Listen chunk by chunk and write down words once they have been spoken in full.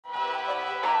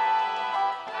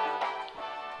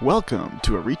Welcome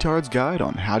to a retard's guide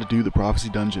on how to do the prophecy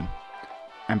dungeon.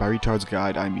 And by retard's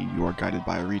guide, I mean you are guided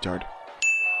by a retard.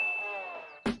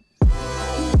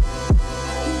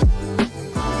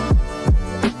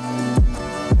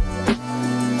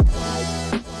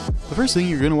 The first thing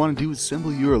you're going to want to do is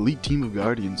assemble your elite team of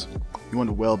guardians. You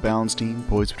want a well-balanced team,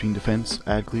 poised between defense,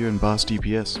 ad clear, and boss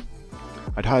DPS.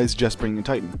 I'd highly suggest bringing a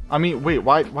Titan. I mean, wait,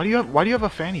 why do you have a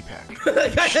fanny pack?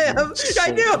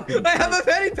 I do! I have a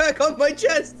fanny pack on my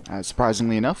chest!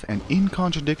 Surprisingly enough, and in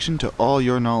contradiction to all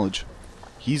your knowledge,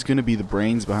 he's gonna be the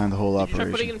brains behind the whole operation.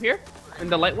 Try putting it in here? In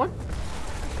the light one?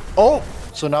 Oh!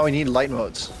 So now we need light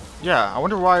modes. Yeah, I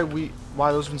wonder why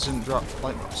those ones didn't drop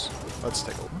light modes. Let's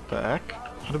take a look. What the heck?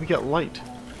 How do we get light?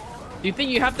 Do you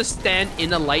think you have to stand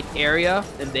in a light area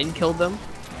and then kill them?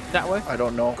 That way? I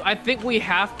don't know. I think we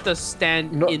have to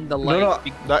stand in the light.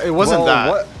 It wasn't that.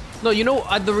 What? No, you know,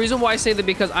 the reason why I say that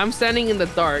because I'm standing in the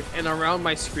dark and around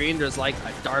my screen there's like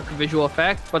a dark visual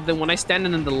effect, but then when I stand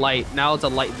in the light, now it's a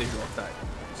light visual effect.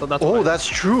 So that's Oh, that's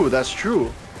true. That's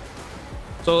true.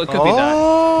 So it could be that.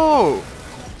 Oh!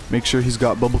 Make sure he's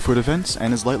got bubble for defense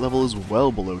and his light level is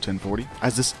well below 1040,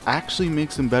 as this actually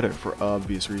makes him better for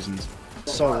obvious reasons.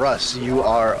 So Russ, you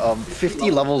are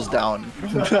 50 levels down.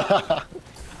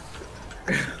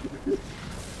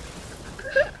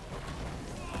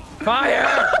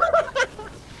 Fire!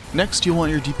 Next, you'll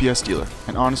want your DPS dealer,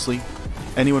 and honestly,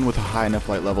 anyone with a high enough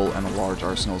light level and a large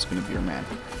arsenal is going to be your man.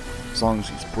 As long as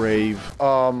he's brave,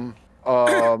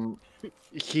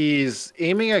 he's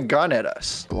aiming a gun at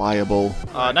us. reliable.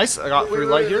 Nice, I got through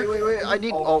light here. Wait, I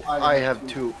need. Oh, I have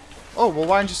two. Oh, well,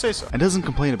 why didn't you say so? And doesn't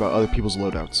complain about other people's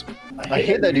loadouts. I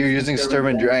hate that you're using Sturm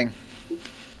and Drang.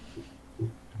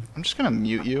 I'm just gonna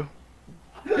mute you.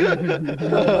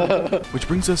 Which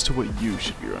brings us to what you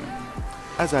should be running.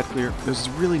 As ad clear, there's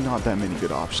really not that many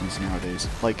good options nowadays.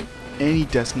 Like, any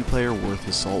Destiny player worth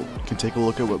his salt can take a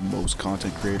look at what most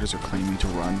content creators are claiming to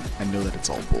run and know that it's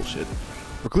all bullshit.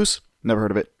 Recluse? Never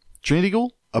heard of it. Trinity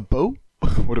Ghoul? A bow?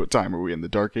 What time are we in, the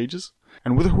Dark Ages?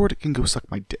 And Witherhorde can go suck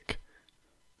my dick.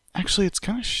 Actually, it's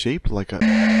kind of shaped like a...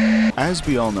 As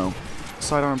we all know,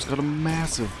 Sidearms got a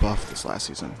massive buff this last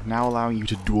season, now allowing you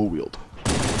to dual wield.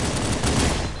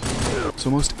 So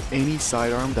most any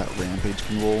sidearm that Rampage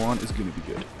can roll on is going to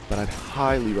be good, but I'd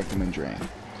highly recommend Drang.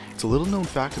 It's a little known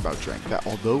fact about Drang that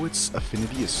although its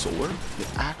affinity is solar, it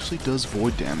actually does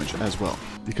void damage as well,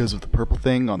 because of the purple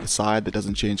thing on the side that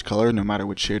doesn't change color no matter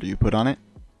which shader you put on it.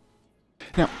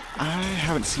 Now, I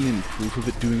haven't seen any proof of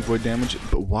it doing void damage,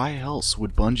 but why else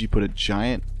would Bungie put a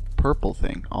giant purple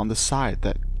thing on the side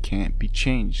that can't be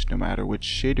changed no matter which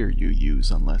shader you use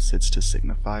unless it's to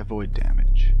signify void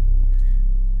damage?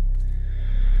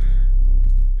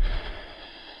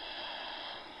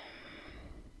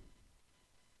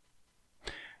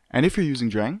 And if you're using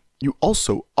Drang, you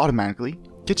also automatically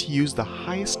get to use the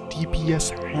highest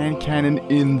DPS hand cannon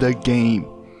in the game.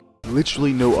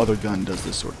 Literally no other gun does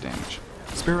this sort of damage.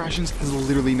 Spare Rations has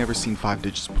literally never seen 5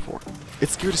 digits before.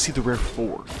 It's scary to see the rare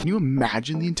 4. Can you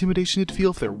imagine the intimidation it'd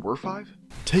feel if there were 5?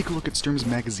 Take a look at Sturm's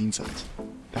magazine size.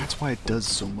 That's why it does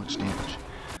so much damage.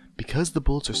 Because the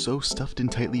bullets are so stuffed in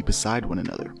tightly beside one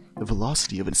another, the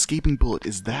velocity of an escaping bullet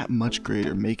is that much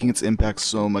greater, making its impact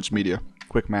so much meatier.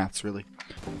 Quick maths, really.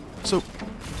 So,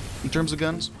 in terms of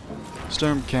guns,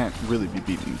 Sturm can't really be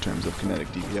beaten in terms of kinetic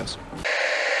DPS.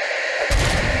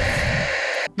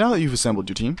 Now that you've assembled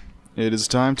your team, it is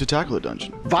time to tackle a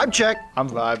dungeon. Vibe check. I'm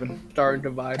vibing. Starting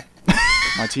to vibe.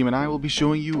 My team and I will be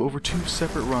showing you over 2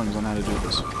 separate runs on how to do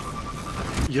this.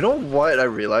 You know what I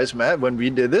realized, Matt? When we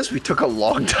did this, we took a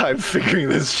long time figuring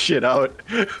this shit out.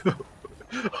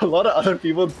 A lot of other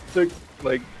people took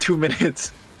like 2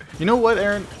 minutes. You know what,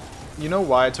 Aaron? You know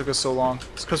why it took us so long?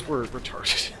 It's because we're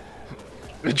retarded.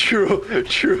 True,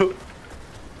 true.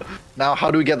 Now,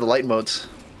 how do we get the light modes?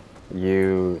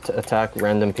 You attack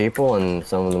random people and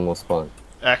some of them will spawn.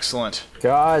 Excellent.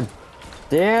 God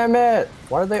damn it!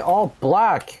 Why are they all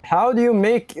black? How do you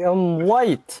make them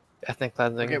white? Ethnic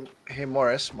cleansing. Okay, hey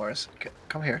Morris,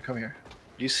 come here, come here.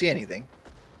 Do you see anything?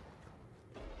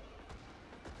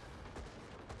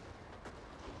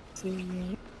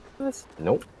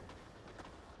 Nope.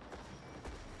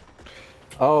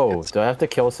 Oh, do I have to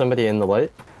kill somebody in the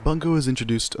light? Bungo has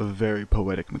introduced a very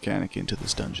poetic mechanic into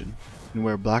this dungeon, and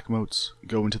where black motes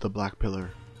go into the black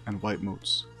pillar, and white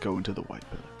motes go into the white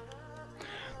pillar.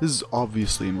 This is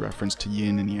obviously in reference to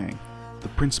yin and yang, the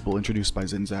principle introduced by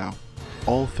Xin Zhao.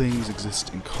 All things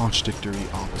exist in contradictory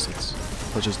opposites,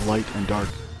 such as light and dark,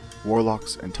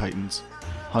 warlocks and titans,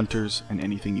 hunters and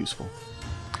anything useful.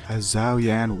 As Zhao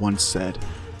Yan once said,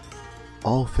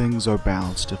 all things are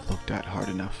balanced if looked at hard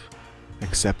enough,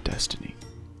 except destiny.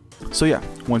 So yeah,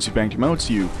 once you banked your motes,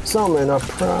 you Summon a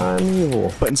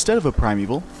primeval. But instead of a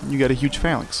primeval, you get a huge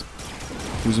phalanx,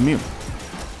 who's immune,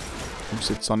 who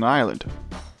sits on an island,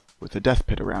 with a death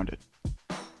pit around it.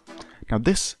 Now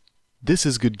this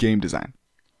is good game design.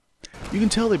 You can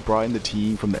tell they brought in the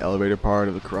team from the elevator part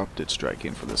of the Corrupted Strike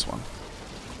in for this one.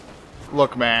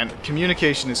 Look man,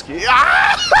 communication is key.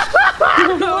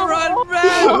 No, run!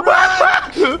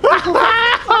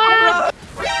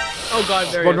 Oh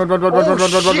god, there he is.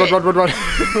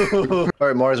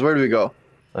 Alright, Mars, where do we go?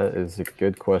 That is a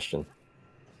good question.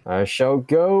 I shall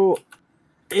go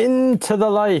into the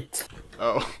light.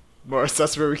 Oh, Morris,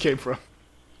 that's where we came from.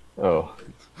 Oh,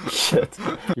 shit.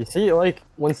 You see, like,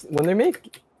 when they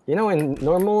make, you know,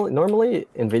 normally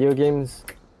in video games,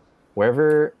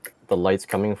 wherever the light's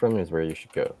coming from is where you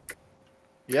should go.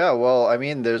 Yeah, well, I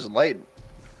mean, there's light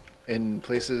in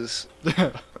places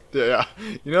Yeah,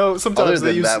 you know, sometimes other they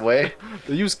than use that way.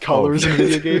 They use colors in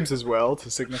video games as well to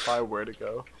signify where to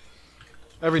go.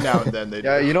 Every now and then they do.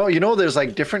 Yeah, you know, there's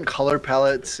like different color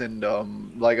palettes and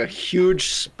like a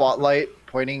huge spotlight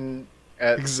pointing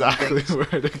at exactly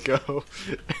where to go.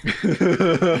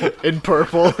 In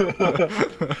purple. Can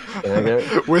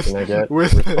I get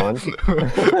with response?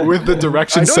 with the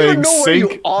direction I don't saying even know where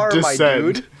sink, you are, my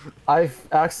descend. dude. I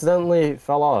accidentally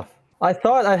fell off. I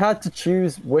thought I had to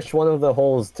choose which one of the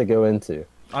holes to go into.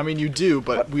 I mean, you do,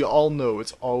 but we all know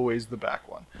it's always the back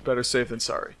one. Better safe than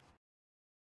sorry.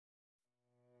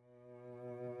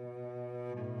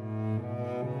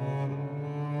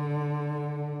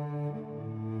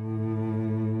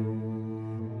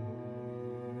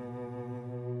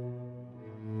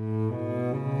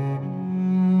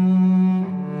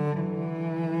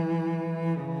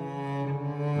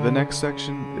 The next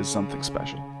section is something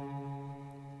special.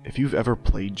 If you've ever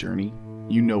played Journey,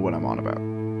 you know what I'm on about.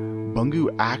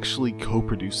 Bungu actually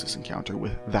co-produced this encounter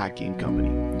with that game company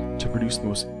to produce the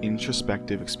most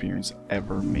introspective experience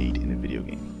ever made in a video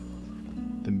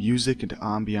game. The music and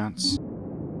ambiance,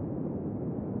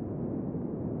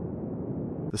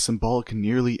 the symbolic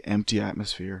nearly empty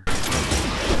atmosphere,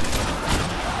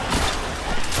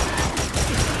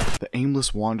 the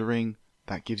aimless wandering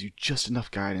that gives you just enough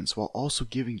guidance while also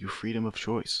giving you freedom of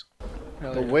choice.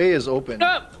 The way is open.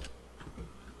 Up!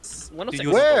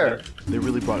 Where? They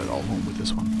really brought it all home with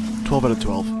this one. 12 out of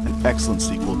 12, an excellent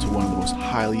sequel to one of the most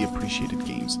highly appreciated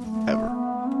games ever.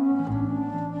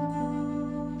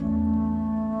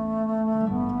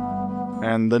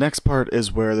 And the next part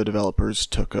is where the developers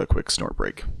took a quick snort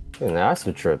break. An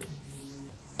acid trip.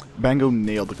 Bango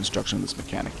nailed the construction of this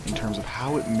mechanic in terms of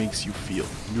how it makes you feel.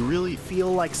 You really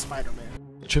Feel like Spider-Man.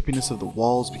 the trippiness of the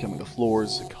walls becoming the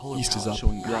floors, the color east is up,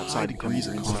 showing you're outside degrees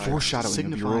of the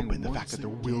foreshadowing of Europa and the fact that there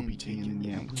will be taken in the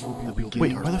end.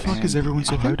 Wait, why the fuck is everyone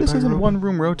so hyped? This isn't one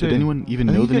room rotating. Did anyone even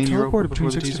know the name Europa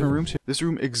between 6 different rooms? This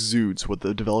room exudes what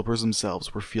the developers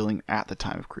themselves were feeling at the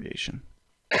time of creation.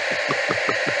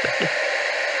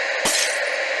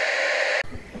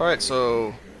 Alright,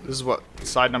 so this is what,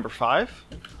 side number 5?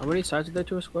 How many sides are there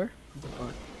to a square?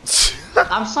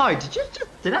 I'm sorry,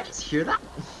 did I just hear that?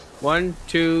 1,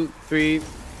 2, 3.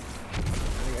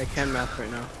 I can't math right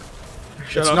now.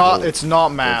 It's not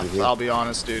math, I'll be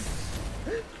honest, dude.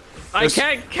 I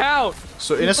can't count!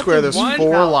 So in a square there's One-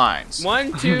 4 lines.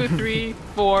 1, 2, 3,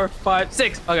 4, 5,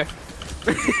 6. Okay.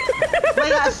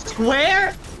 Wait, a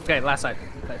square? Okay, last side.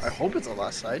 I hope it's the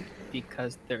last side.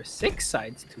 Because there's 6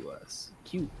 sides to us.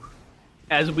 Cube.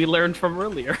 As we learned from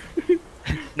earlier.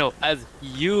 No, as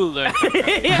you learned.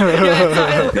 That's what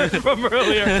I learned from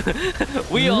earlier.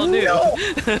 We all knew.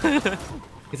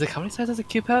 He's like, how many sides does a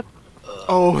cube have?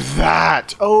 Oh,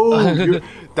 that! Oh,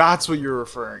 that's what you're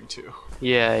referring to.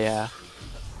 Yeah.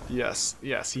 Yes,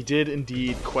 he did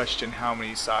indeed question how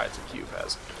many sides a cube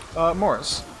has.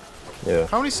 Morris, Yeah.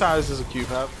 how many sides does a cube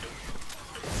have?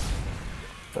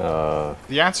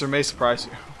 The answer may surprise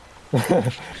you.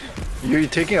 You're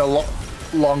taking a lot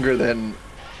longer than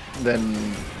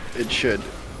it should.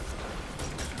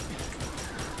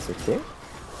 16?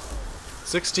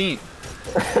 16.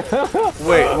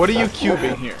 Wait, what are you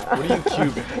cubing here? What are you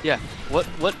cubing? Yeah.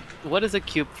 What is a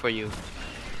cube for you?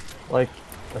 Like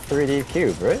a 3D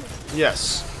cube, right?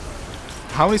 Yes.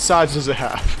 How many sides does it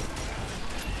have?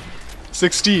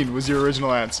 16 was your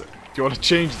original answer. Do you want to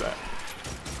change that?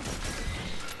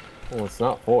 Well, it's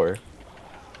not 4.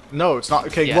 No, it's not.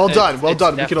 Okay, Yeah, well done. it's We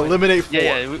can definitely- eliminate 4.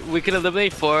 Yeah. We can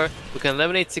eliminate 4. We can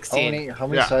eliminate 16. How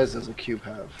many Yeah. sides does a cube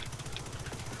have?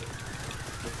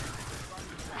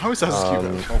 How many sides does a cube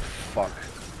have? Oh fuck.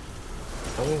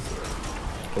 How many...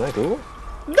 Can I Google?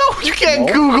 No, you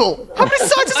can't Google! How many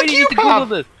sides does Why a do you need cube to Google have?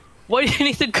 this? Why do you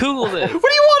need to Google this? What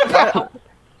do you want about?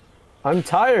 I'm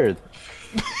tired.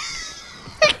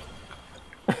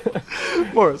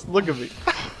 Boris, look at me.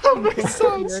 How many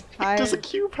sides You're tired. does a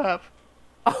cube have?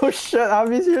 Oh shit,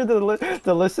 Abby's here to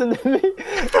listen to me.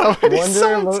 How many Wonder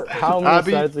sides? about how many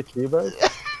Abby? sides the cube has.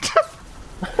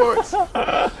 Boris.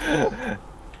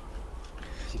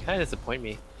 You kind of disappoint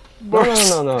me. No.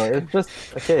 It's just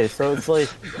okay. So it's like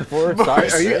 4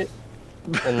 sides, are you- right?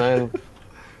 And then,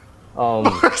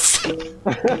 Boris.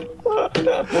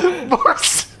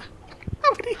 Boris.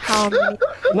 How many?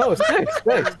 no, 6.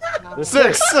 There's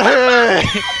 6. Hey.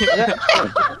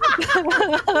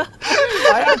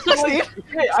 I actually,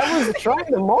 okay, I was trying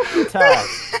to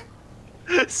multitask.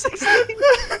 16. I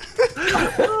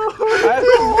had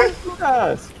to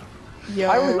multitask. Yo.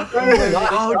 I was trying to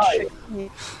not Ouch. die.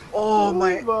 Oh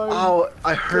my. Oh,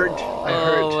 I hurt. I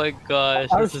hurt. Oh my gosh,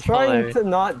 I this was is trying hilarious. to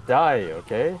not die.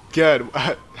 Okay. Again,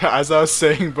 as I was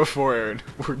saying before, Aaron,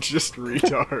 we're just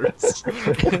retards.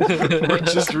 We're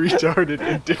just retarded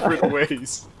in different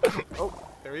ways. Oh,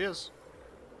 there he is.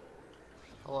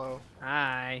 Hello.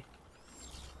 Hi.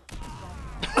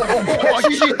 Oh,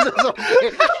 Jesus.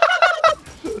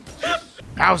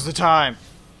 Now's the time.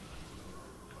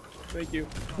 Thank you.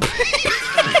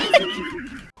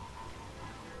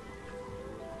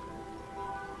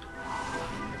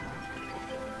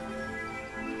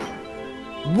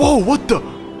 Whoa, what the?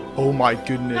 Oh my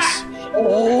goodness.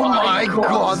 Oh my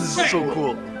god, this is so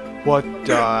cool. What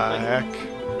the heck?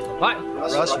 What?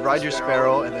 Russ, ride your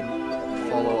sparrow and then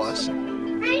follow us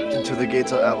into the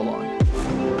gates of Avalon.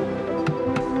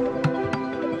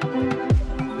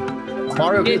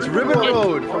 Mario Gates Ribbon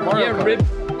Road from Mario Yeah, Kart. rib.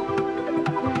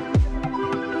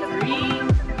 3,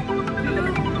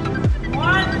 2,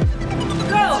 1,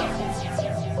 go!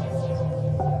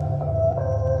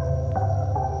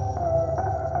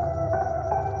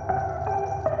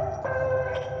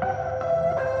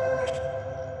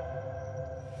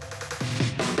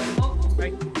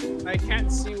 I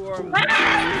can't see where I'm.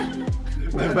 Man,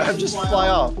 just fly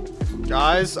off.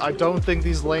 Guys, I don't think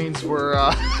these lanes were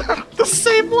the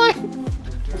same lane.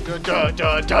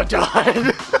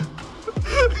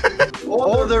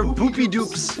 Oh, they're boopy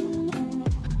doops.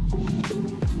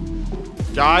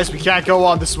 Guys, we can't go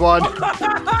on this one. Oh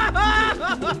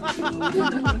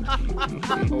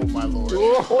my lord.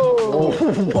 Oh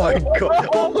my god.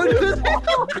 Oh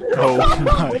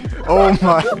my. Oh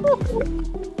my.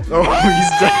 Oh, he's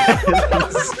dead.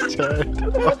 He's dead.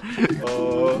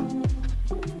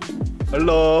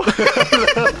 Hello.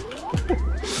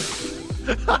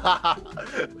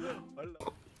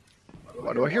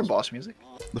 Why do I hear boss music?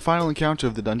 The final encounter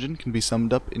of the dungeon can be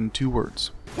summed up in 2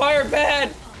 words. Fire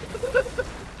bad!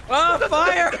 Ah,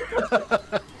 fire!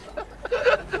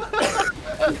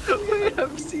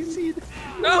 I'm CC'd.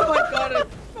 Oh my god,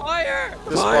 it's fire!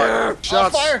 Fire!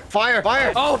 Shots! Fire! Fire!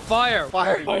 Fire! Oh, fire!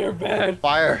 Fire! Fire bad!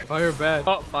 Fire! Fire bad!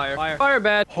 Oh, fire! Fire! Fire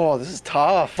bad! Oh, this is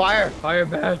tough. Fire! Fire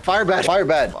bad! Fire bad! Fire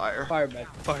bad! Fire. Fire bad!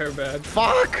 Fire bad!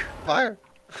 Fuck! Fire!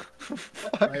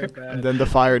 Fire And bad! then the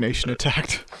Fire Nation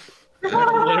attacked.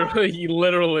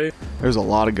 Literally. There's a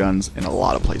lot of guns in a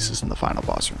lot of places in the final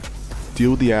boss room.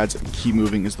 Deal with the ads and keep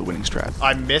moving is the winning strat.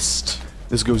 I missed.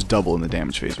 This goes double in the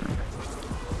damage phase room.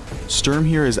 Sturm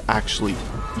here is actually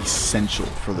essential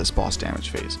for this boss damage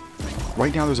phase.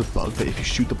 Right now there's a bug that if you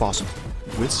shoot the boss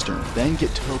with Sturm, then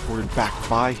get teleported back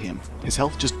by him, his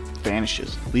health just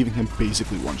vanishes, leaving him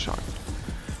basically one shot.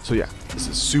 So yeah, this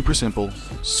is super simple,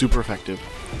 super effective,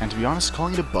 and to be honest,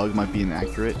 calling it a bug might be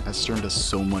inaccurate as Sturm does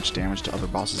so much damage to other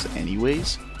bosses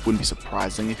anyways. Wouldn't be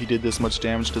surprising if he did this much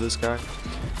damage to this guy.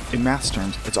 In math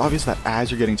terms, it's obvious that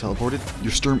as you're getting teleported,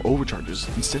 your Sturm overcharges,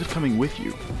 instead of coming with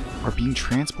you, are being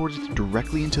transported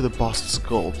directly into the boss's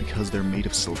skull because they're made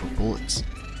of silver bullets.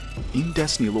 In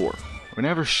Destiny lore,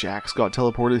 whenever Shaxx got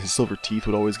teleported, his silver teeth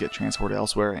would always get transported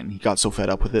elsewhere, and he got so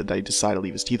fed up with it that he decided to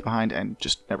leave his teeth behind and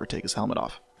just never take his helmet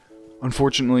off.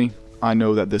 Unfortunately, I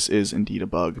know that this is indeed a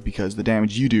bug because the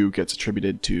damage you do gets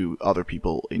attributed to other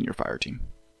people in your fire team.